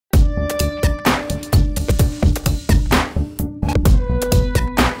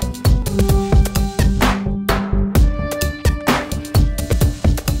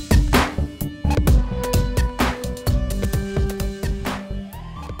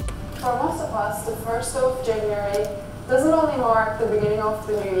for most of us, the 1st of January doesn't only mark the beginning of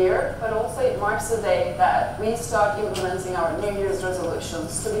the new year, but also it marks the day that we start implementing our New Year's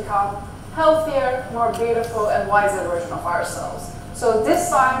resolutions to become healthier, more beautiful, and wiser version of ourselves. So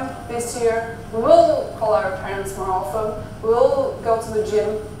this year, we will call our parents more often, we will go to the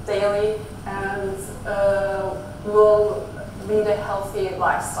gym daily, and we will lead a healthy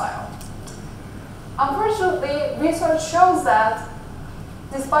lifestyle. Unfortunately, research shows that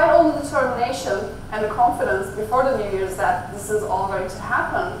despite all the determination and the confidence before the New Year's that this is all going to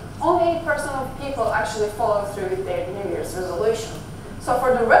happen, only 8% of people actually follow through with their New Year's resolution. So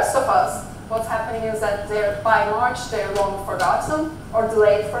for the rest of us, what's happening is that by March, they're long forgotten or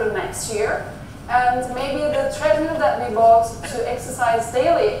delayed for the next year. And maybe the treadmill that we bought to exercise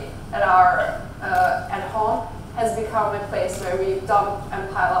daily at home has become a place where we dump and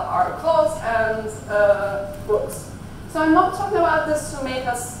pile up our clothes and books. So I'm not talking about this to make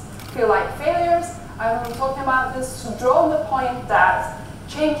us feel like failures. I'm talking about this to draw the point that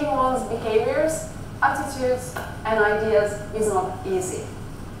changing one's behaviors, attitudes, and ideas is not easy.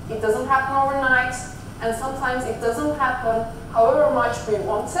 It doesn't happen overnight, and sometimes it doesn't happen however much we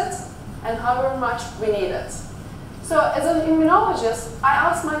want it and however much we need it. So as an immunologist, I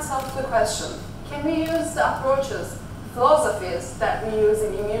ask myself the question, can we use the approaches, philosophies that we use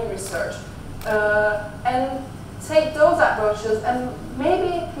in immune research, and take those approaches and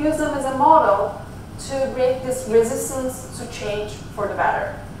maybe use them as a model to break this resistance to change for the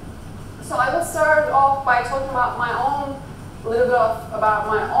better? So I will start off by talking about a little bit about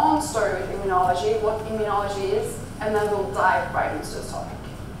my own story with immunology, what immunology is, and then we'll dive right into this topic.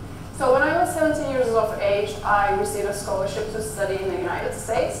 So when I was 17 years of age, I received a scholarship to study in the United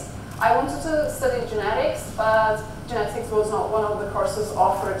States. I wanted to study genetics, but genetics was not one of the courses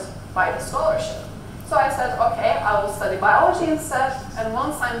offered by the scholarship. So I said, okay, I will study biology instead, and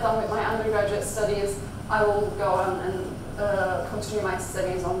once I'm done with my undergraduate studies, I will go on and continue my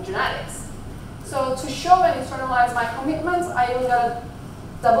studies on genetics. So to show and internalize my commitment, I even got a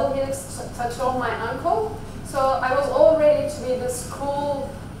double helix tattoo on my ankle. So I was all ready to be this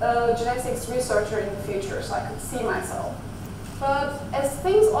cool genetics researcher in the future, so I could see myself. But as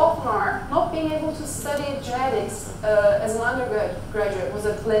things often are, not being able to study genetics as an undergraduate was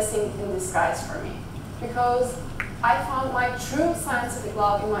a blessing in disguise for me, because I found my true scientific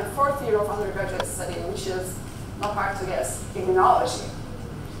love in my 4th year of undergraduate study, which is, not hard to guess, immunology.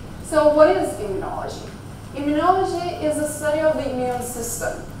 So what is immunology? Immunology is the study of the immune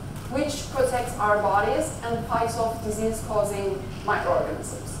system, which protects our bodies and fights off disease-causing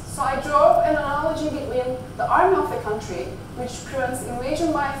microorganisms. So I draw an analogy between the army of a country, which prevents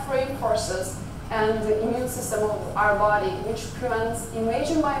invasion by foreign forces, and the immune system of our body, which prevents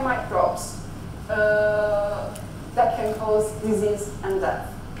invasion by microbes that can cause disease and death.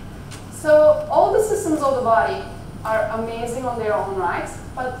 So all the systems of the body are amazing on their own right,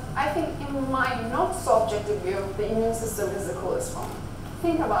 but I think in my not so objective view, the immune system is the coolest one.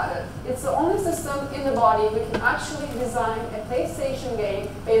 Think about it. It's the only system in the body we can actually design a PlayStation game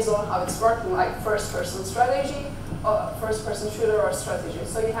based on how it's working, like first-person strategy, or first-person shooter or strategy.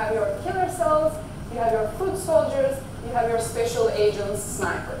 So you have your killer cells, you have your foot soldiers, you have your special agents,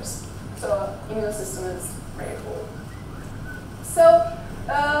 snipers. So immune system is very cool. So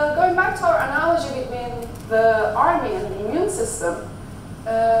going back to our analogy between the army and the immune system,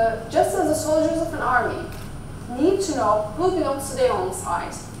 just as the soldiers of an army need to know who belongs to their own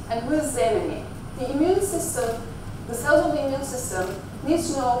side and who is the enemy, the immune system, the cells of the immune system,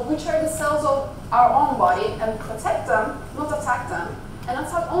 needs to know which are the cells of our own body and protect them, not attack them, and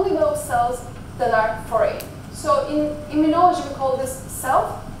attack only those cells that are foreign. So in immunology, we call this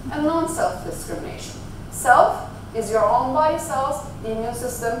self and non-self discrimination. Self is your own body cells, the immune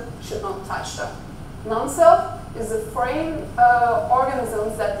system should not touch them. Non-self is the foreign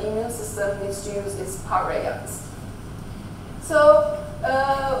organisms that the immune system needs to use its power against. So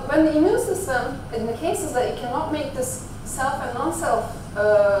when the immune system, in the cases that it cannot make this self and non-self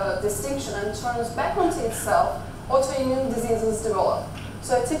distinction and turns back onto itself, autoimmune diseases develop.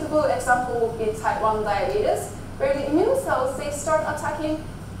 So a typical example would be type 1 diabetes, where the immune cells, they start attacking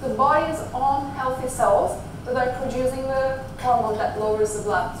the body's own healthy cells that are producing the hormone that lowers the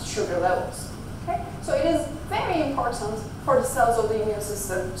blood sugar levels. Okay? So it is very important for the cells of the immune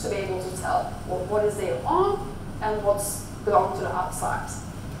system to be able to tell what is their own and what's belong to the outside.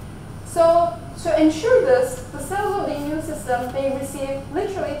 So to ensure this, the cells of the immune system, they receive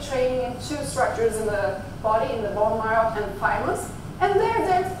literally training in 2 structures in the body, in the bone marrow and thymus, and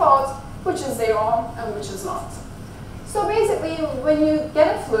they're taught which is their own and which is not. So basically, when you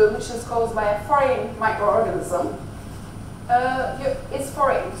get a flu, which is caused by a foreign microorganism, it's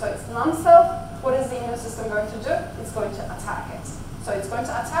foreign, so it's non-self. What is the immune system going to do? It's going to attack it. So it's going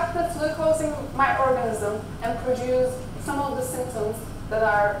to attack the flu-causing microorganism and produce some of the symptoms that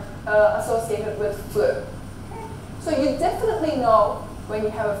are associated with flu. Okay. So you definitely know when you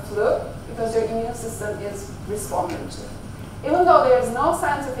have a flu because your immune system is responding to it. Even though there is no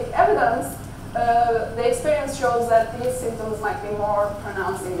scientific evidence, the experience shows that these symptoms might be more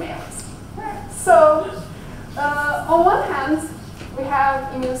pronounced in males. So on one hand, we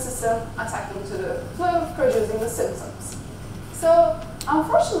have immune system attacking to the flu, producing the symptoms. So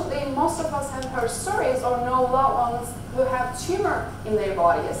unfortunately, most of us have heard stories or know loved ones who have tumor in their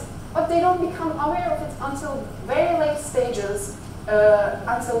bodies, but they don't become aware of it until very late stages,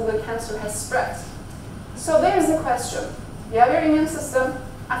 until the cancer has spread. So there's the question. You have your immune system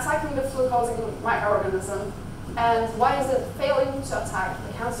attacking the flu-causing microorganism, and why is it failing to attack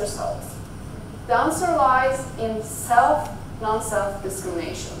the cancer cells? The answer lies in self-non-self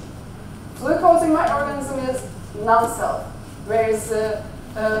discrimination. Flu-causing microorganism is non-self, whereas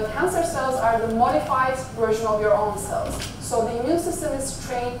cancer cells are the modified version of your own cells. So the immune system is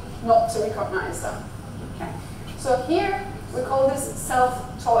trained not to recognize them. Okay. So here we call this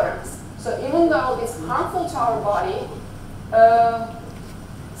self-tolerance. So even though it's harmful to our body,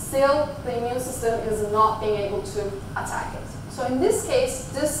 still the immune system is not being able to attack it. So in this case,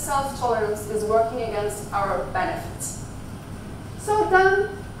 this self-tolerance is working against our benefits. So then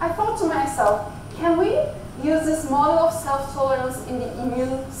I thought to myself, can we use this model of self-tolerance in the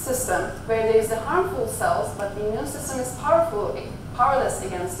immune system, where there is the harmful cells, but the immune system is powerless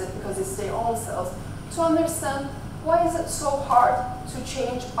against it because it's their own cells, to understand why is it so hard to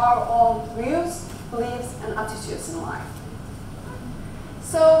change our own views, beliefs, and attitudes in life.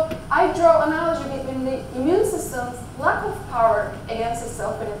 So I draw an analogy between the immune system's lack of power against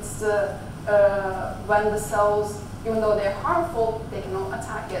itself when the cells, even though they're harmful, they cannot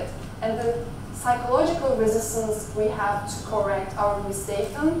attack it, and the psychological resistance we have to correct our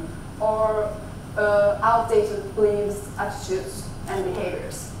mistaken or outdated beliefs, attitudes, and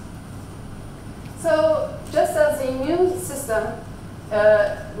behaviors. So just as the immune system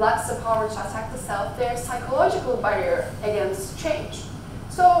lacks the power to attack the self, there's psychological barrier against change.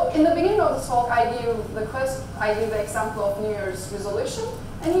 So in the beginning of the talk, I give the example of New Year's resolution,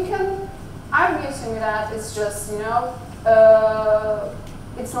 and you can argue to me that it's just,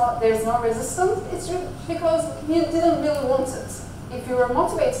 there's no resistance. It's because you didn't really want it. If you were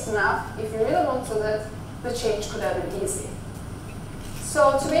motivated enough, if you really wanted it, the change could have been easy.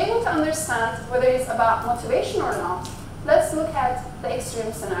 So to be able to understand whether it's about motivation or not, let's look at the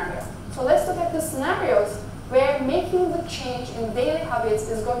extreme scenario. So let's look at the scenarios where making the change in daily habits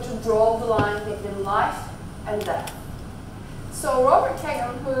is going to draw the line between life and death. So Robert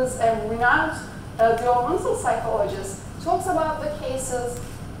Kagan, who is a renowned developmental psychologist, talks about the cases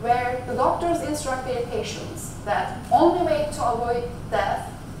where the doctors instruct their patients that only way to avoid death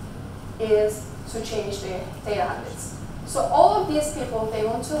is to change their daily habits. So all of these people, they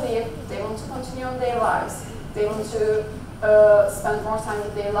want to live, they want to continue on their lives, they want to spend more time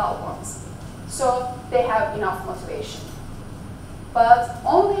with their loved ones. So they have enough motivation. But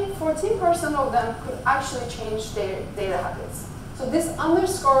only 14% of them could actually change their daily habits. So this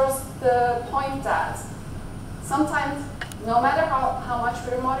underscores the point that sometimes, no matter how much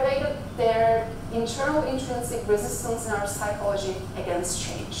we're motivated, there's internal intrinsic resistance in our psychology against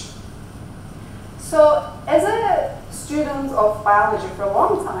change. So as a student of biology for a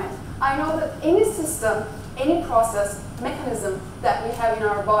long time, I know that any system, any process, mechanism that we have in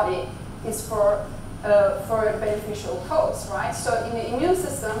our body is for a beneficial cause, right? So in the immune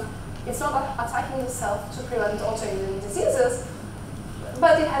system, it's not attacking the self to prevent autoimmune diseases,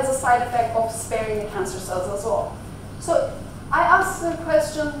 but it has a side effect of sparing the cancer cells as well. So I asked the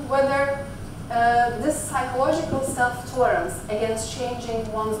question whether this psychological self-tolerance against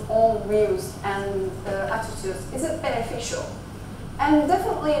changing one's own views and attitudes, is it beneficial? And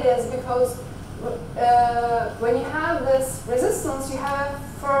definitely it is, because when you have this resistance, you have a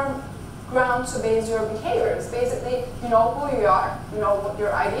firm ground to base your behaviors. Basically, you know who you are, you know what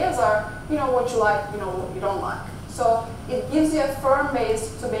your ideas are, you know what you like, you know what you don't like. So it gives you a firm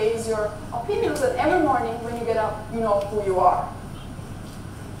base to base your opinions, and every morning when you get up, you know who you are.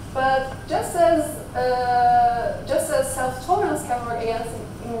 But just as self-tolerance can work against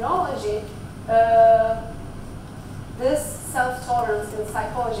immunology, this self-tolerance in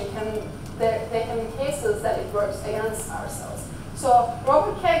psychology there can be cases that it works against ourselves. So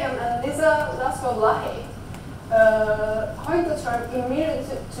Robert Kagan and Lisa Lasco-Lahaye coined the term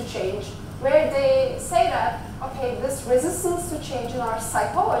immunity to change, where they say that, okay, this resistance to change in our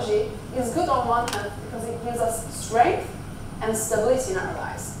psychology is good on one hand because it gives us strength and stability in our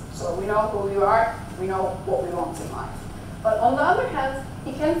lives. So we know who we are, we know what we want in life. But on the other hand,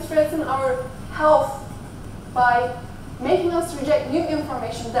 it can threaten our health by making us reject new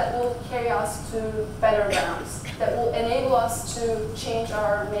information that will carry us to better grounds, that will enable us to change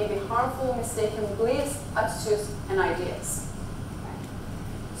our maybe harmful, mistaken beliefs, attitudes, and ideas.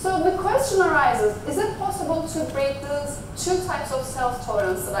 So the question arises, is it possible to break these two types of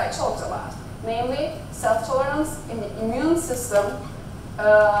self-tolerance that I talked about? Namely, self-tolerance in the immune system,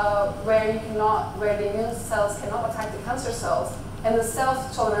 where the immune cells cannot attack the cancer cells, and the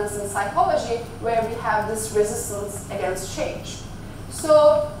self-tolerance in psychology, where we have this resistance against change.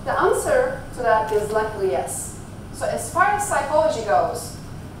 So the answer to that is luckily yes. So as far as psychology goes,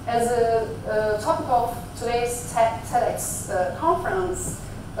 as a topic of today's TEDx conference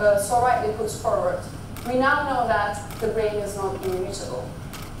so rightly puts forward, we now know that the brain is not immutable.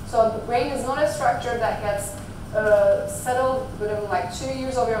 So the brain is not a structure that gets settled within like 2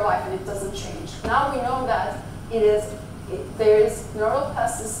 years of your life and it doesn't change. Now we know that there is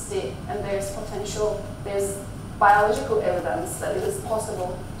neuroplasticity and there's biological evidence that it is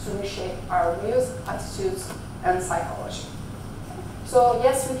possible to reshape our views, attitudes, and psychology. So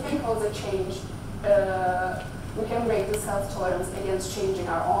yes, we can cause a change. We can break the self-tolerance against changing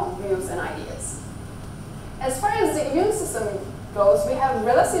our own views and ideas. As far as the immune system goes, we have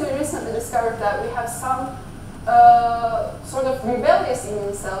relatively recently discovered that we have some sort of rebellious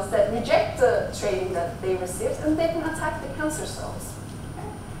immune cells that reject the training that they received, and they can attack the cancer cells. Okay?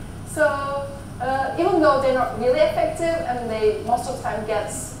 So even though they're not really effective and they most of the time get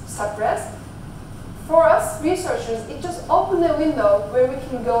suppressed, for us researchers, it just opened a window where we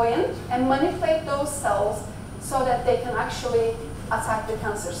can go in and manipulate those cells so that they can actually attack the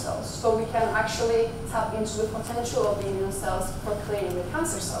cancer cells. So we can actually tap into the potential of the immune cells for clearing the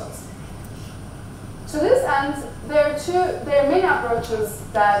cancer cells. To this end, there are many approaches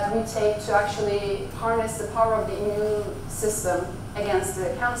that we take to actually harness the power of the immune system against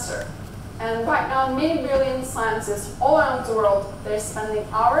the cancer. And right now, many brilliant scientists all around the world, they're spending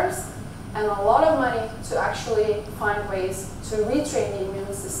hours and a lot of money to actually find ways to retrain the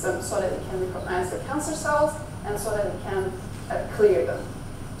immune system so that it can recognize the cancer cells and so that it can clear them.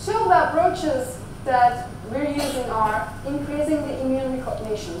 Two of the approaches that we're using are increasing the immune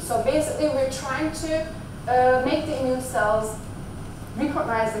recognition. So basically, we're trying to make the immune cells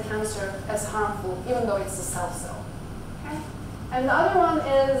recognize the cancer as harmful, even though it's a self cell. Okay? And the other one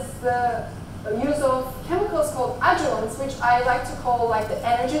is the use of chemicals called adjuvants, which I like to call like the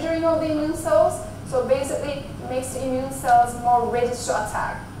energy drink of the immune cells. So basically, it makes the immune cells more ready to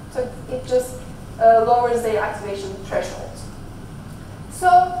attack. So it just lowers their activation threshold.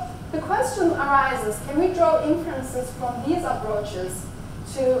 So the question arises, can we draw inferences from these approaches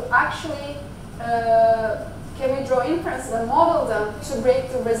to actually, can we draw inferences and model them to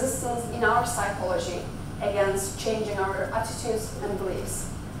break the resistance in our psychology against changing our attitudes and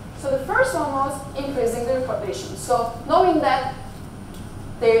beliefs? So the first one was increasing the recognition. So knowing that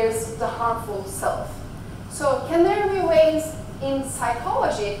there's the harmful self. So can there be ways in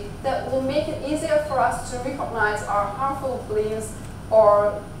psychology that will make it easier for us to recognize our harmful beliefs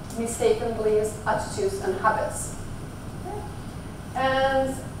or mistaken beliefs, attitudes, and habits? Okay.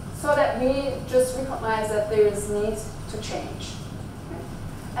 And so that we just recognize that there is need to change. Okay.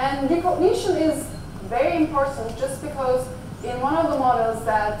 And recognition is very important just because in one of the models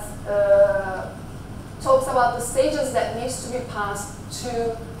that talks about the stages that needs to be passed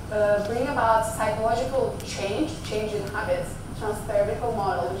to bring about psychological change in habits, trans-theoretical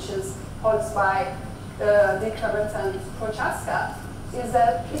model, which is posed by Discrimination and Prochaska, is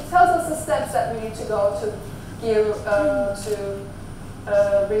that it tells us the steps that we need to go to give to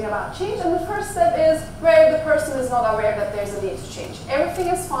bring about change. And the first step is where the person is not aware that there's a need to change. Everything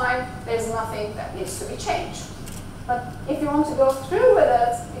is fine, there's nothing that needs to be changed. But if you want to go through with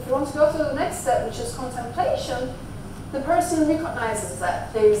it, if you want to go to the next step, which is contemplation, the person recognizes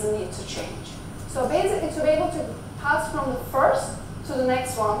that there is a need to change. So basically, to be able to pass from the first to the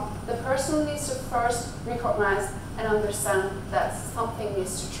next one, the person needs to first recognize and understand that something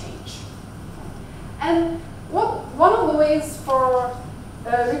needs to change. And one of the ways for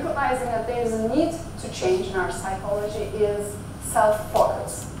recognizing that there is a need to change in our psychology is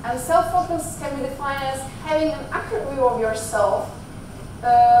self-focus. And self-focus can be defined as having an accurate view of yourself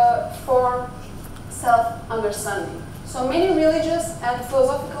for self-understanding. So many religious and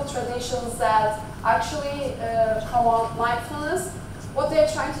philosophical traditions that actually promote mindfulness, what they're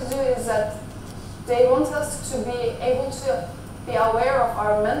trying to do is that they want us to be able to be aware of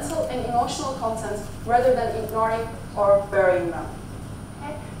our mental and emotional content rather than ignoring or burying them.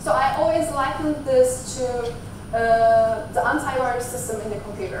 Okay? So I always liken this to the antivirus system in the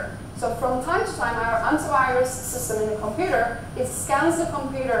computer. So from time to time, our antivirus system in the computer, it scans the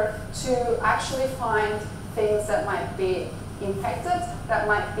computer to actually find things that might be infected, that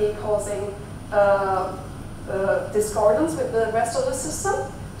might be causing discordance with the rest of the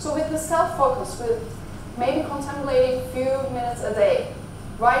system. So with the self-focus, with maybe contemplating a few minutes a day,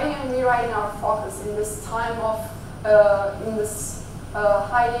 writing and rewriting our focus in this time of, in this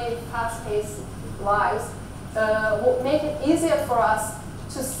highly fast-paced lives, will make it easier for us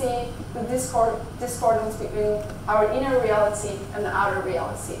to see the discordance between our inner reality and the outer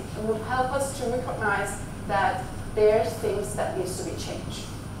reality. It will help us to recognize that there's things that needs to be changed.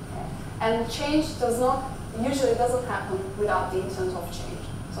 Okay? And change usually doesn't happen without the intent of change.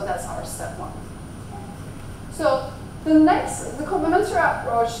 So that's our step one. So the complementary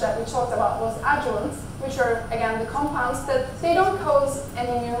approach that we talked about was adjuvants, which are, again, the compounds that they don't cause an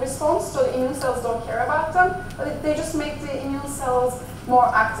immune response, so the immune cells don't care about them, but they just make the immune cells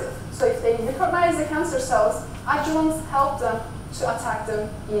more active. So if they recognize the cancer cells, adjuvants help them to attack them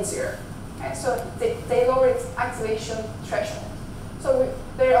easier. Okay? So they lower its activation threshold. So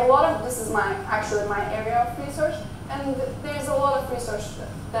there are a lot of, this is actually my area of research, and there's a lot of research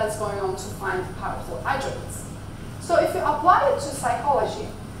that's going on to find powerful adjuvants. So if you apply it to psychology,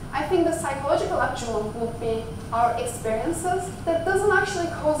 I think the psychological adjuvant would be our experiences that doesn't actually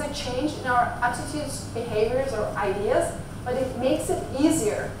cause a change in our attitudes, behaviors, or ideas, but it makes it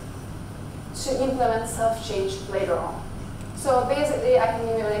easier to implement self-change later on. So basically, I can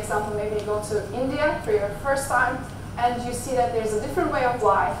give you an example. Maybe you go to India for your first time, and you see that there's a different way of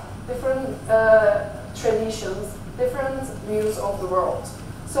life, different traditions, different views of the world.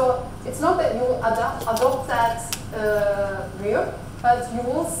 So it's not that you will adopt that view, but you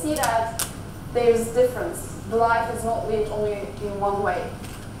will see that there's difference. The life is not lived only in one way.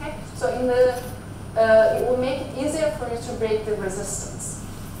 Okay? So it will make it easier for you to break the resistance.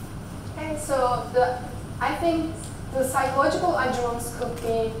 Okay? So I think the psychological adjuvants could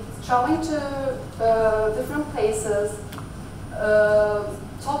be traveling to different places,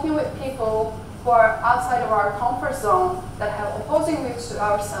 talking with people who are outside of our comfort zone, that have opposing views to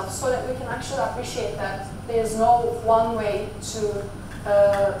ourselves, so that we can actually appreciate that there is no one way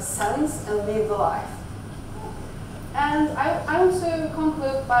to sense and live the life. And I want to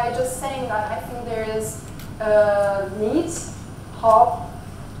conclude by just saying that I think there is need, hope,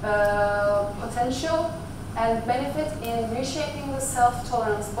 potential, and benefit in reshaping the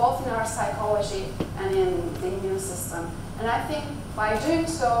self-tolerance both in our psychology and in the immune system. And I think by doing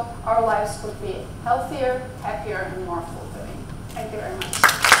so, our lives could be healthier, happier, and more fulfilling. Thank you very much.